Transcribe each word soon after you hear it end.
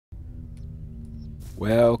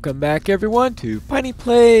Welcome back everyone to Piney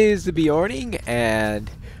Plays the Beorning, and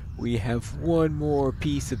we have one more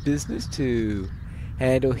piece of business to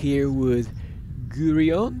handle here with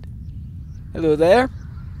Gurion. Hello there.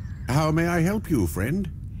 How may I help you, friend?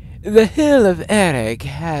 The Hill of Ereg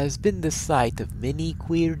has been the site of many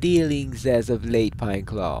queer dealings as of late,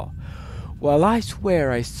 Pineclaw. While I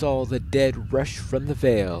swear I saw the dead rush from the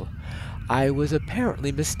Vale, I was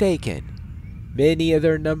apparently mistaken. Many of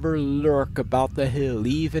their number lurk about the hill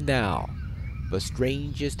even now. But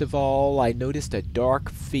strangest of all, I noticed a dark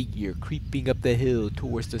figure creeping up the hill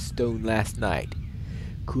towards the stone last night.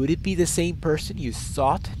 Could it be the same person you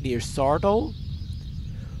sought near Sardol?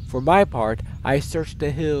 For my part, I searched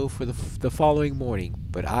the hill for the following morning,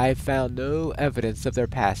 but I found no evidence of their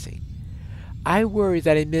passing. I worry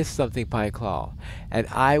that I missed something, Pineclaw, and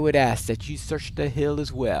I would ask that you search the hill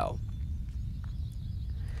as well.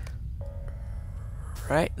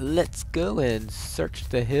 Right, let's go and search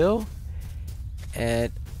the hill.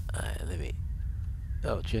 And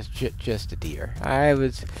just a deer. I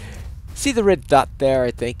was see the red dot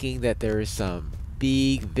there, thinking that there is some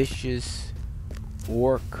big vicious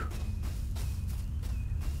orc,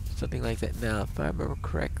 something like that. Now, if I remember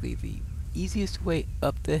correctly, the easiest way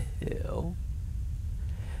up the hill.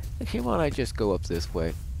 Actually, why don't I just go up this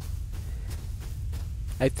way?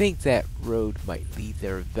 I think that road might lead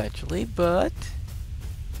there eventually, but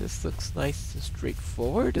this looks nice and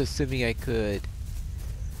straightforward, assuming I could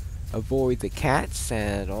avoid the cats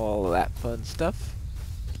and all of that fun stuff.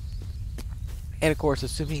 And of course,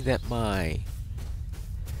 assuming that my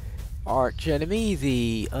arch enemy,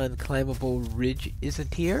 the unclimbable ridge,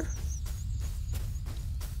 isn't here.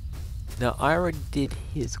 Now, I already did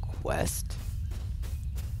his quest.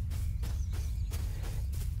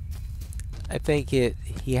 I think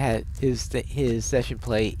he had his session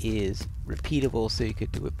play is repeatable, so you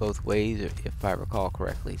could do it both ways, if I recall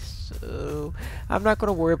correctly. So I'm not going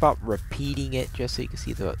to worry about repeating it, just so you can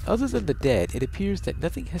see the. Other than the dead, it appears that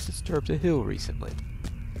nothing has disturbed the hill recently.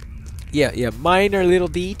 Yeah, minor little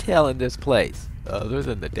detail in this place, other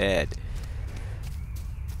than the dead.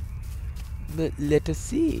 But let us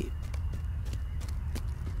see.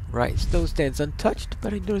 Right, stone stands untouched,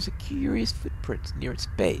 but I notice a curious footprint near its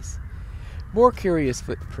base. More curious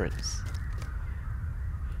footprints.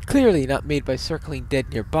 Clearly not made by circling dead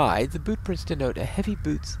nearby, the boot prints denote a heavy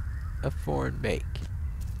boots of foreign make.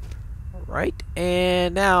 Alright,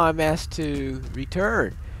 and now I'm asked to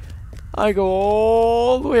return. I go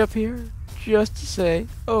all the way up here just to say,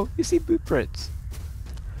 oh, you see boot prints.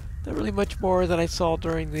 Not really much more than I saw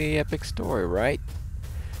during the epic story, right?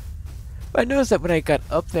 But I noticed that when I got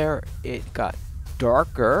up there, it got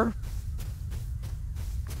darker.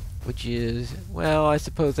 Which is, well, I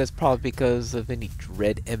suppose that's probably because of any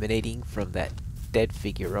dread emanating from that dead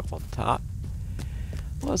figure up on top.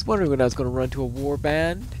 Well, I was wondering when I was going to run to a war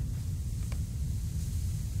band.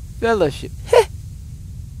 Fellowship. Heh!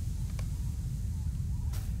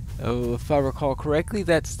 Oh, if I recall correctly,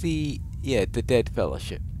 that's the dead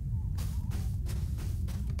fellowship.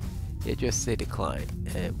 Yeah, just say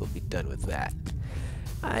decline, and we'll be done with that.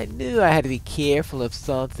 I knew I had to be careful of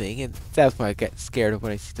something, and that's why I get scared of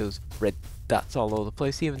when I see those red dots all over the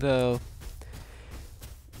place, even though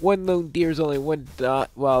one lone deer is only one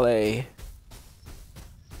dot, while a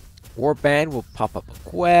warband will pop up a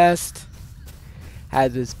quest,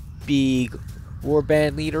 has this big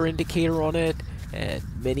warband leader indicator on it, and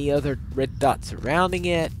many other red dots surrounding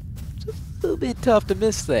it. It's a little bit tough to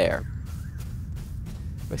miss there.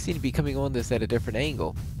 I seem to be coming on this at a different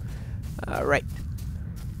angle. Alright.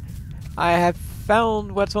 I have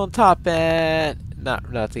found what's on top, and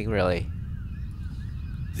nothing really.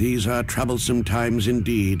 These are troublesome times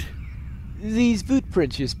indeed. These boot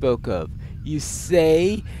prints you spoke of, you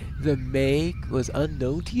say the make was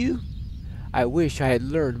unknown to you? I wish I had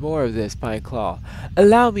learned more of this, Pineclaw.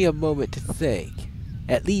 Allow me a moment to think.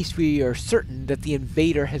 At least we are certain that the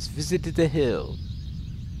invader has visited the hill.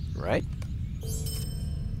 Right?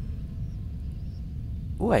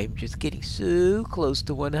 Oh, I'm just getting so close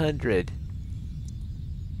to 100.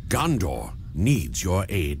 Gondor needs your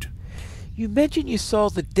aid. You mentioned you saw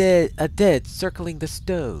a dead circling the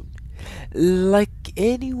stone. Like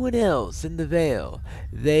anyone else in the Vale,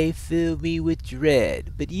 they fill me with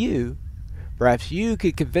dread. But perhaps you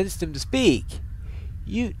could convince them to speak.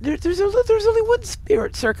 There's only one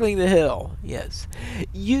spirit circling the hill. Yes,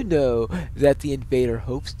 you know that the invader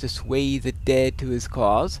hopes to sway the dead to his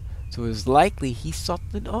cause. So it is likely he sought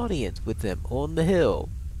an audience with them on the hill.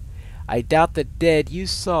 I doubt the dead you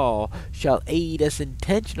saw shall aid us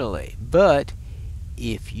intentionally, but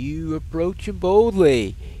if you approach him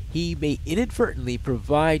boldly, he may inadvertently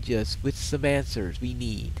provide us with some answers we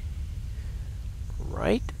need.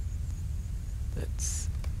 Right? Let's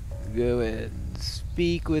go and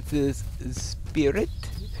speak with this spirit,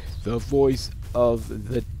 the voice of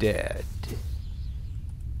the dead.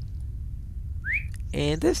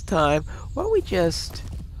 And this time, why don't we just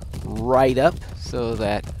ride up so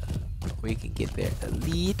that we can get there a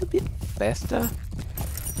little bit faster,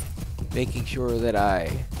 making sure that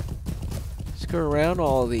I skirt around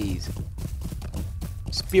all these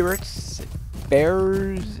spirits and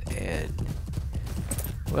bears and,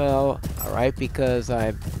 well, alright, because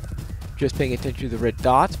I'm just paying attention to the red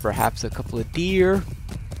dots, perhaps a couple of deer.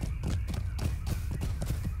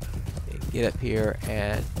 And get up here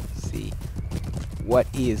and see what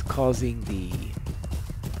is causing the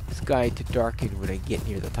sky to darken when I get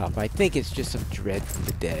near the top. I think it's just some dread from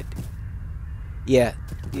the dead. Yeah,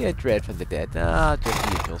 dread from the dead. Nah, just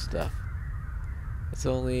the usual stuff. It's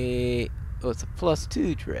only... oh, it's a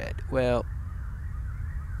 +2 dread. Well...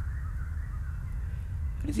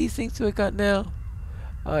 how many of these things do I got now?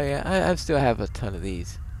 Oh yeah, I still have a ton of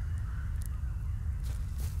these.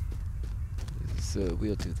 So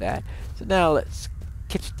we'll do that. So now let's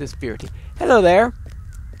catch the spirit. Hello there!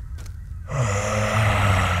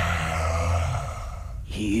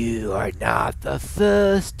 You are not the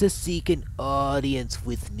first to seek an audience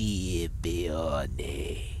with me,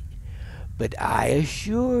 Beorning. But I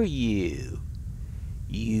assure you,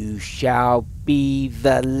 you shall be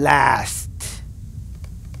the last.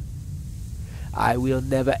 I will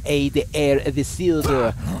never aid the heir of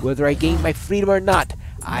Isildur, whether I gain my freedom or not.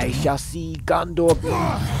 I shall see Gondor.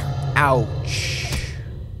 Ouch.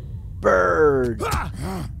 Bird.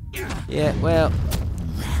 Yeah, well,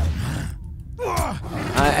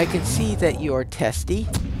 I can see that you're testy.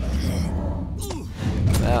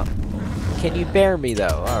 Well, can you bear me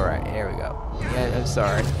though? Alright, here we go. Yeah, I'm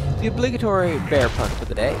sorry. The obligatory bear punk for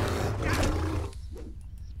the day.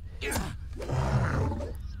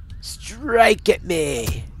 Strike at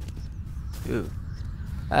me! Ooh.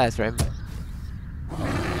 That's right.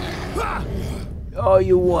 All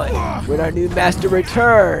you want when our new master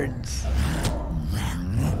returns.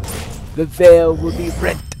 The veil will be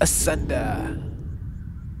rent asunder.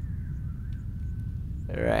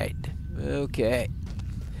 Alright. Okay.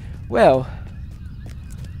 Well,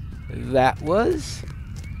 that was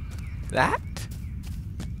that.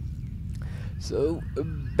 So,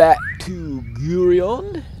 back to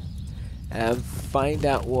Gurion and find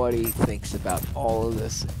out what he thinks about all of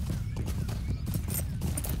this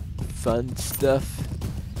fun stuff.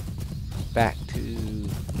 Back to,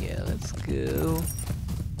 yeah, let's go.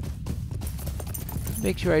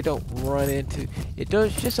 Make sure I don't run into it.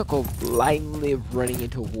 Don't just don't go blindly running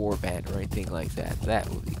into a warband or anything like that. That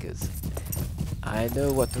would be because I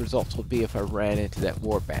know what the results will be if I ran into that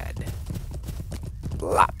warband.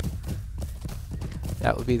 Plop.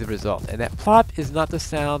 That would be the result. And that plop is not the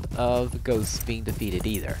sound of the ghosts being defeated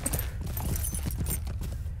either.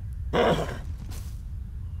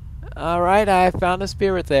 Alright, I found a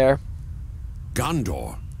spirit there.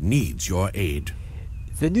 Gondor needs your aid.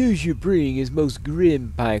 The news you bring is most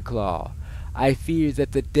grim, Pineclaw. I fear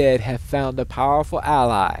that the dead have found a powerful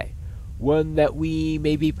ally, one that we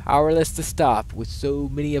may be powerless to stop, with so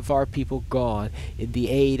many of our people gone in the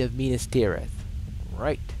aid of Minas Tirith.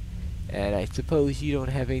 Right. And I suppose you don't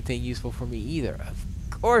have anything useful for me either. Of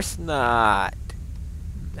course not.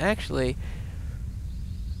 Actually,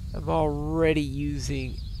 I'm already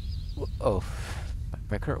using... oh,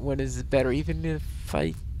 my current one is better, even if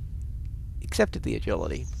I accepted the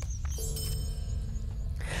agility.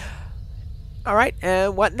 Alright,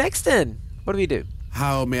 and what next then? What do we do?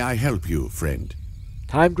 How may I help you, friend?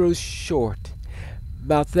 Time grows short.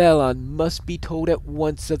 Mount Elon must be told at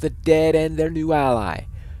once of the dead and their new ally.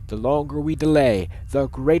 The longer we delay, the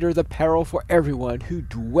greater the peril for everyone who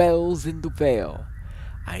dwells in the Vale.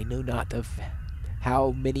 I know not of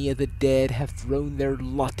how many of the dead have thrown their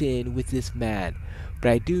lot in with this man,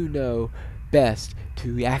 but I do know best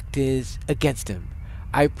to act against him.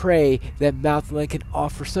 I pray that Mouthland can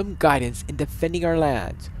offer some guidance in defending our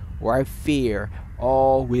lands, or I fear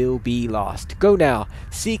all will be lost. Go now,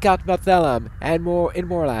 seek out Mathalam and more in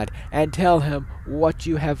Morland, and tell him what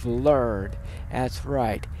you have learned. That's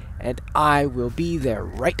right, and I will be there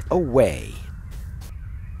right away.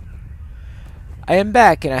 I am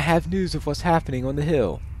back, and I have news of what's happening on the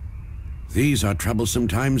hill. These are troublesome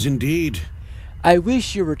times indeed. I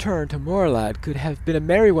wish your return to Morland could have been a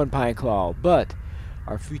merry one, Pineclaw, but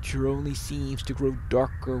our future only seems to grow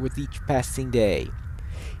darker with each passing day.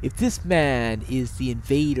 If this man is the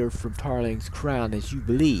invader from Tarling's Crown as you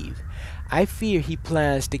believe, I fear he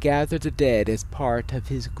plans to gather the dead as part of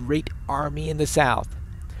his great army in the south.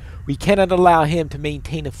 We cannot allow him to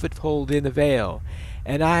maintain a foothold in the Vale,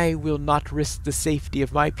 and I will not risk the safety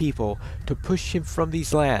of my people to push him from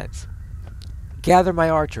these lands. Gather my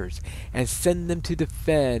archers, and send them to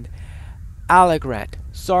defend Aragorn,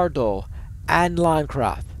 Sardol, and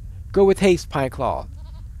Loncroft. Go with haste, Pineclaw,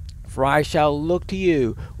 for I shall look to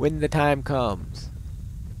you when the time comes.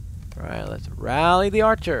 Alright, let's rally the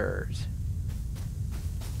archers.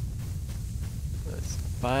 Let's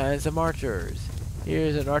find some archers.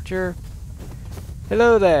 Here's an archer.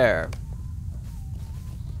 Hello there.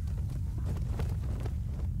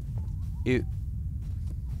 You.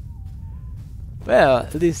 Well,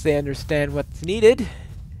 at least they understand what's needed.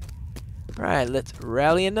 Right, let's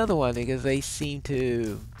rally another one because they seem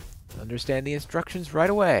to understand the instructions right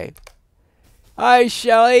away. I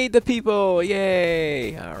shall aid the people!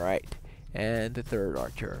 Yay! Alright. And the third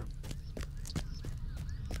archer.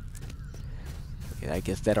 I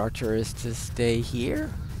guess that archer is to stay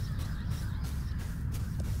here.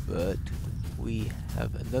 But we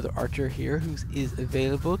have another archer here who is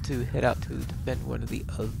available to head out to defend one of the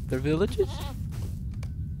other villages.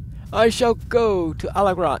 I shall go to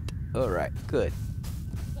Aragorn. Alright, good.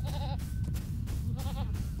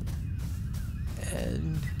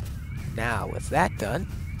 And now with that done,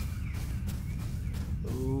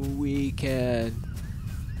 we can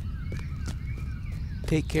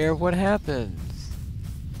take care of what happens.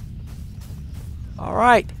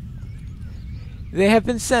 Alright. They have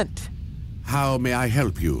been sent. How may I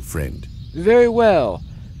help you, friend? Very well.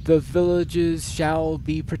 The villages shall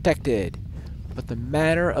be protected. But the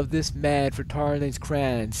manner of this man for Tarling's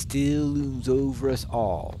Crown still looms over us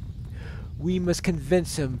all. We must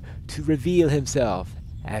convince him to reveal himself,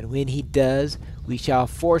 and when he does, we shall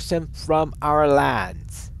force him from our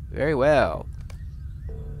lands. Very well.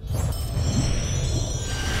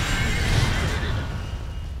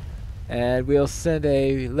 And we'll send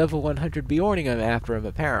a level 100 Beorning after him,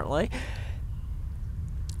 apparently.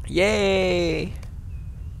 Yay!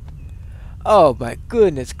 Oh my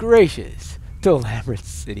goodness gracious! The Lambert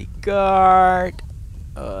City Guard!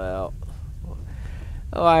 Well...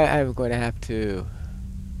 Oh, I'm going to have to...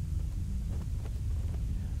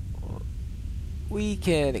 We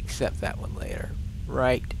can accept that one later,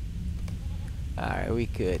 right? Alright, we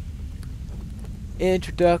could.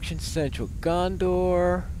 Introduction Central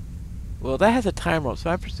Gondor. Well, that has a timer, so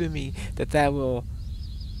I'm presuming that that will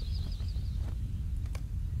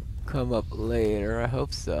come up later. I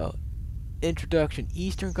hope so. Introduction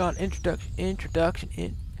Eastern Gondor.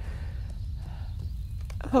 Introduction.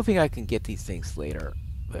 I'm hoping I can get these things later,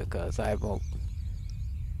 because I won't.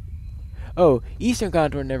 Oh, Eastern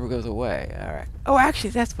Gondor never goes away. Alright. Oh,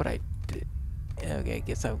 actually, that's what I did. Okay, I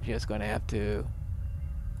guess I'm just going to have to...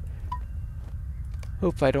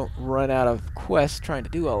 Hope I don't run out of quests trying to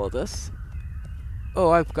do all of this. Oh,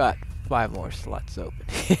 I've got 5 more slots open.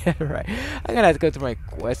 Yeah, right. I'm going to have to go through my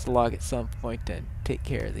quest log at some point and take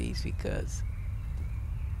care of these because...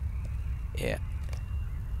 Yeah.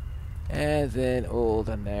 And then Old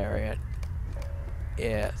Anarian.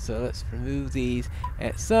 Yeah, so let's remove these.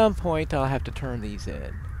 At some point, I'll have to turn these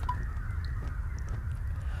in.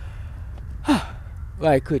 Well,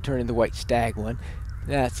 I could turn in the White Stag one.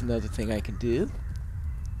 That's another thing I can do.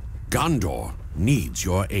 Gondor needs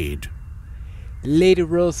your aid. Lady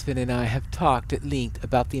Rosefin and I have talked at length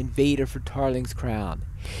about the invader for Tarling's Crown.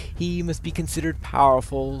 He must be considered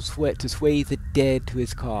powerful to sway the dead to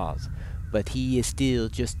his cause, but he is still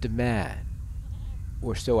just a man.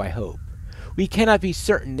 Or so I hope. We cannot be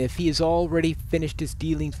certain if he has already finished his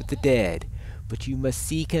dealings with the dead, but you must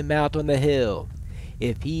seek him out on the hill.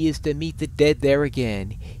 If he is to meet the dead there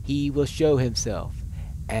again, he will show himself,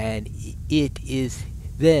 and it is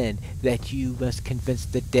then that you must convince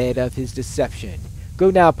the dead of his deception.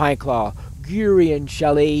 Go now, Pineclaw. Gurion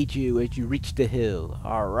shall aid you as you reach the hill.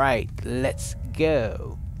 Alright, let's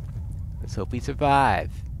go. Let's hope we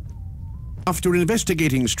survive. After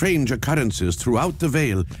investigating strange occurrences throughout the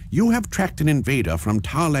Vale, you have tracked an invader from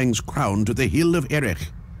Tarlang's Crown to the Hill of Erech.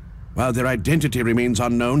 While their identity remains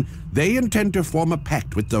unknown, they intend to form a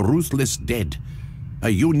pact with the ruthless dead. A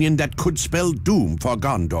union that could spell doom for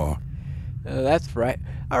Gondor. That's right.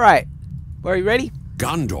 Alright, are you ready?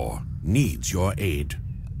 Gondor needs your aid.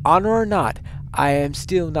 Honor or not, I am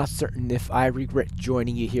still not certain if I regret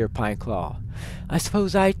joining you here, Pineclaw. I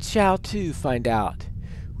suppose I shall too find out.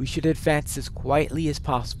 We should advance as quietly as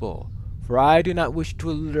possible, for I do not wish to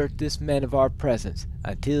alert this man of our presence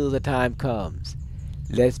until the time comes.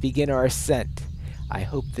 Let's begin our ascent. I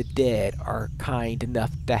hope the dead are kind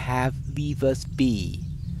enough to leave us be.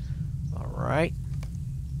 Alright.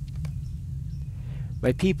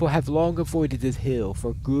 My people have long avoided this hill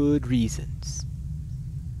for good reasons.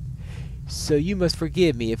 So you must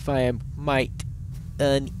forgive me if I am might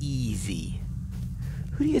uneasy.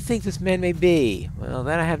 Who do you think this man may be? Well,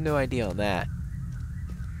 that I have no idea on that.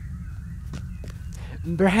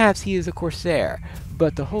 Perhaps he is a corsair,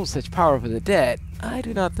 but to hold such power over the dead, I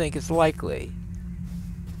do not think is likely.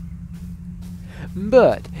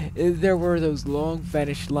 But there were those long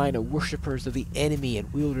vanished line of worshippers of the enemy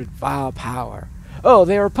and wielded vile power. Oh,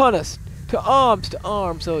 they are upon us! To arms! To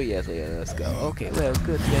arms! Oh yes, yeah, let's go. Okay, well,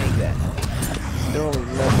 good thing that they're only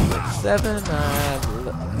level 7,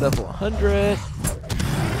 level 100.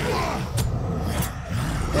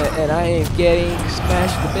 And I am getting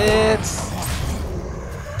smashed to bits.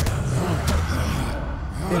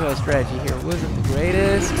 Maybe my strategy here wasn't the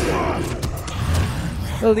greatest.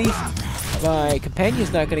 At least my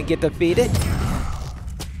companion's not going to get defeated.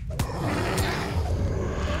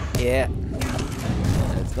 Yeah.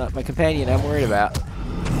 That's not my companion I'm worried about.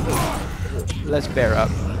 Let's bear up.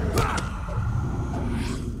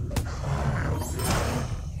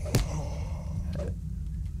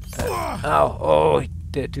 Oh, he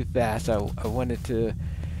did it too fast. I wanted to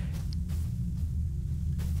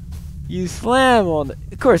use slam on the...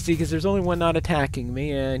 Of course, because there's only one not attacking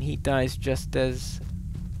me, and he dies just as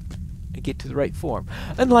I get to the right form.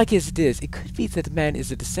 Unlike as it is, it could be that the man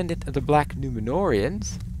is a descendant of the Black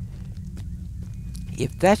Numenorians.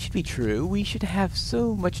 If that should be true, we should have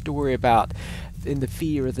so much to worry about in the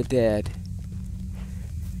fear of the dead.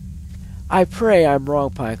 I pray I'm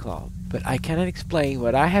wrong, Pineclaw, but I cannot explain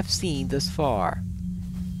what I have seen thus far.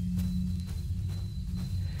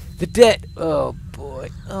 The dead... Oh, boy.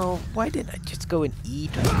 Oh, why didn't I just go and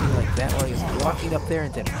eat or something like that while he was walking up there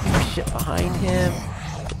and then push it behind him?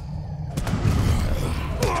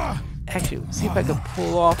 Actually, see if I can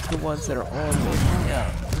pull off the ones that are on me.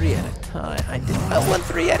 Yeah, 3 at a time. I did not want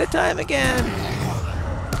 3 at a time again!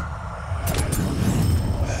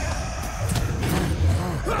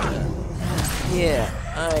 Yeah,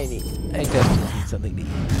 I definitely need something to eat.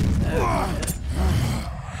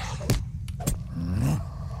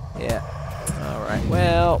 Yeah. Alright,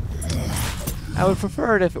 well, I would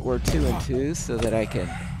prefer it if it were 2 and 2 so that I can...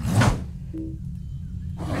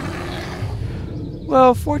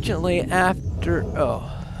 Well, fortunately, after... Oh.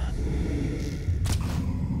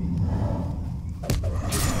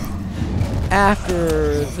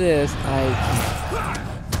 After this,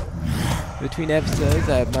 between episodes,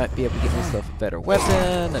 I might be able to get myself a better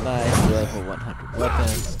weapon, a nice level 100 weapon,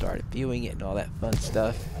 start viewing it and all that fun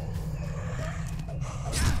stuff.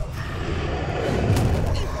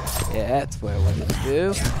 Yeah, that's what I wanted to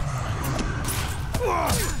do.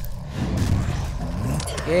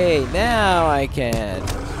 Okay, now I can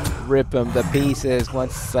rip them to pieces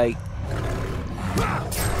once I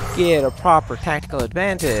get a proper tactical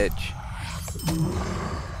advantage.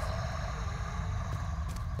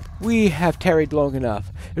 We have tarried long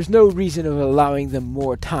enough. There's no reason of allowing them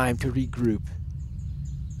more time to regroup.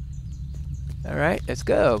 Alright, let's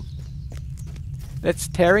go. Let's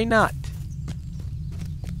tarry not.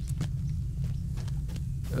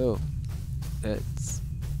 Oh, that's...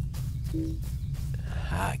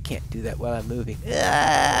 I can't do that while I'm moving.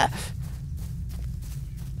 Ah!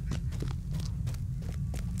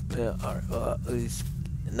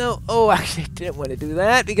 No, oh, actually I didn't want to do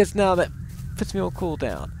that because now that puts me on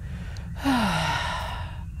cooldown.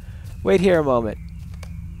 Wait here a moment.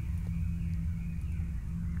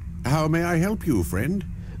 How may I help you, friend?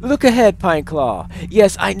 Look ahead, Pineclaw.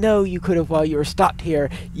 Yes, I know you could have, while you were stopped here,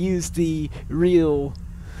 used the real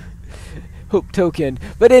hope token.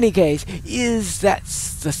 But in any case, is that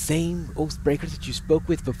the same Oathbreaker that you spoke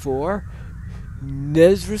with before?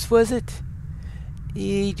 Nezrus, was it?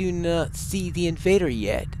 You do not see the invader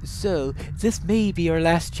yet, so this may be our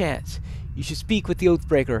last chance. You should speak with the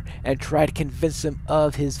Oathbreaker and try to convince him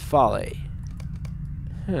of his folly.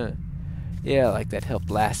 Huh. Yeah, like that helped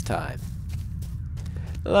last time.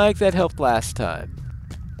 Like that helped last time.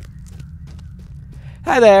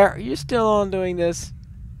 Hi there, are you still on doing this?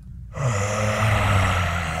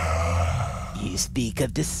 You speak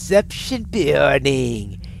of deception,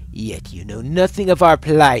 Beorning, yet you know nothing of our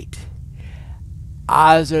plight.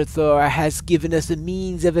 Azerthor has given us a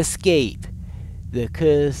means of escape. The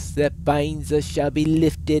curse that binds us shall be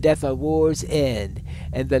lifted at the war's end,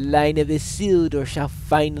 and the line of Isildur shall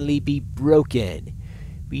finally be broken.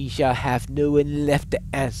 We shall have no one left to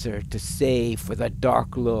answer to save for the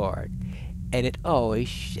Dark Lord, and it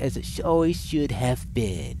always, as it always should have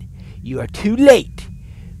been. You are too late.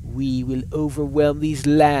 We will overwhelm these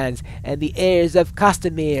lands, and the heirs of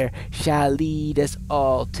Castamere shall lead us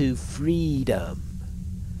all to freedom.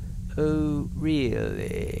 Oh,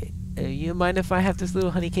 really? You mind if I have this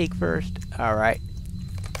little honey cake first? Alright.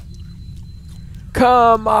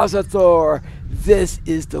 Come, Azathor! This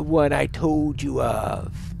is the one I told you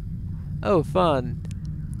of. Oh, fun.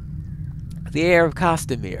 The heir of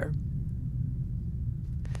Castamere.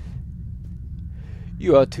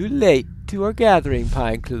 You are too late to our gathering,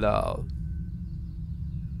 Pineclaw.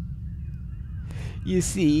 You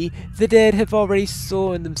see, the dead have already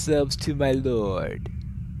sworn themselves to my lord.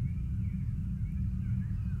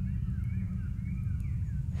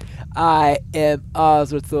 I am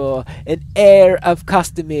Azathor, an heir of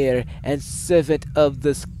Castamere and servant of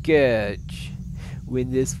the Scourge.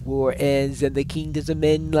 When this war ends and the kingdoms of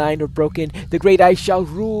Mainline are broken, the great ice shall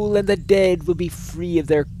rule and the dead will be free of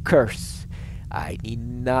their curse. I need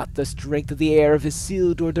not the strength of the heir of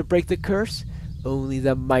Isildur to break the curse, only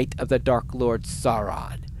the might of the Dark Lord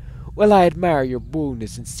Sauron. While I admire your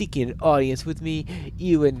boldness in seeking an audience with me,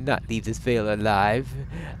 you would not leave this vale alive.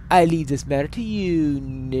 I leave this matter to you,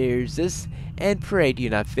 Nerzus, and pray do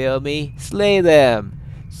not fail me. Slay them!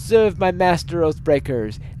 Serve my master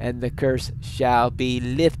Oathbreakers, and the curse shall be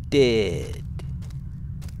lifted.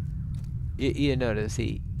 You notice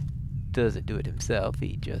he doesn't do it himself,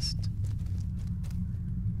 he just...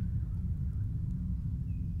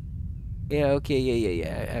 Yeah, okay,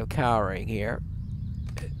 yeah. I'm cowering here.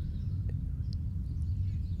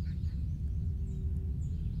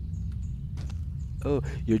 Oh,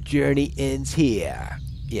 your journey ends here.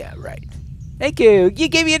 Yeah, right. Thank you. You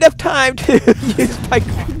gave me enough time to use my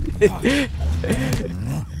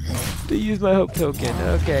to use my hope token.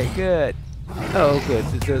 Okay, good. Oh, good.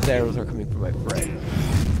 Since those arrows are coming from my friend.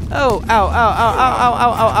 Oh, ow, ow, ow, ow, ow,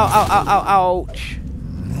 ow, ow, ow, ow, ow, ow, ouch.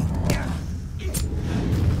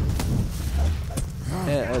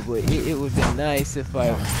 Oh boy, it would be nice if I...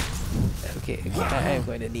 Okay, I am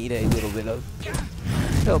going to need a little bit of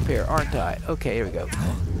help here, aren't I? Okay, here we go.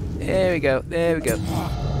 There we go, there we go.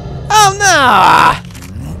 Oh,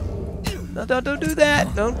 no! No, don't do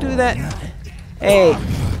that. Don't do that. Hey.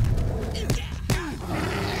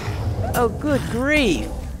 Oh, good grief.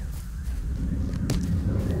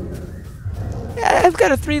 Yeah, I've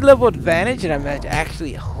got a 3-level advantage, and I'm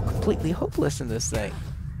actually completely hopeless in this thing.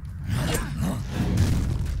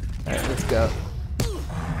 Alright, let's go.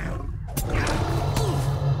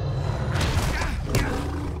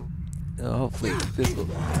 Oh, hopefully this will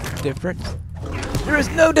be different. There is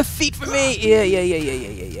no defeat for me! Yeah,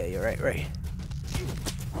 you're right.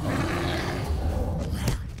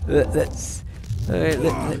 Let's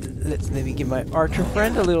maybe give my archer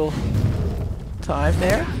friend a little time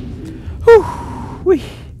there. Whew! Whee!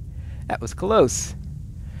 That was close.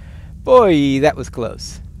 Boy, that was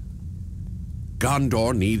close.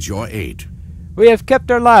 Gondor needs your aid. We have kept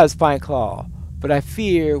our lives, Pineclaw, but I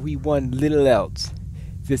fear we won little else.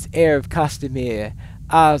 This heir of Castamere,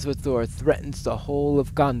 Azathor, threatens the whole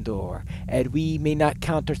of Gondor, and we may not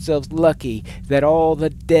count ourselves lucky that all the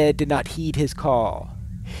dead did not heed his call.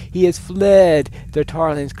 He has fled the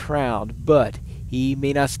Tarlin's crown, but he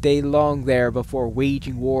may not stay long there before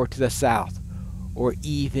waging war to the south, or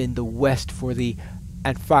even the west, for the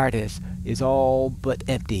Anfartis is all but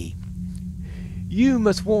empty. You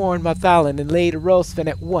must warn Mathalan and Lady Rosfin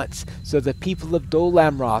at once, so the people of Dol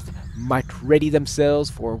Amroth might ready themselves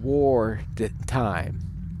for war time.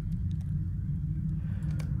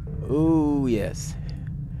 Oh yes,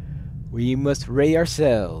 we must ready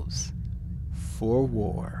ourselves for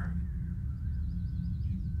war.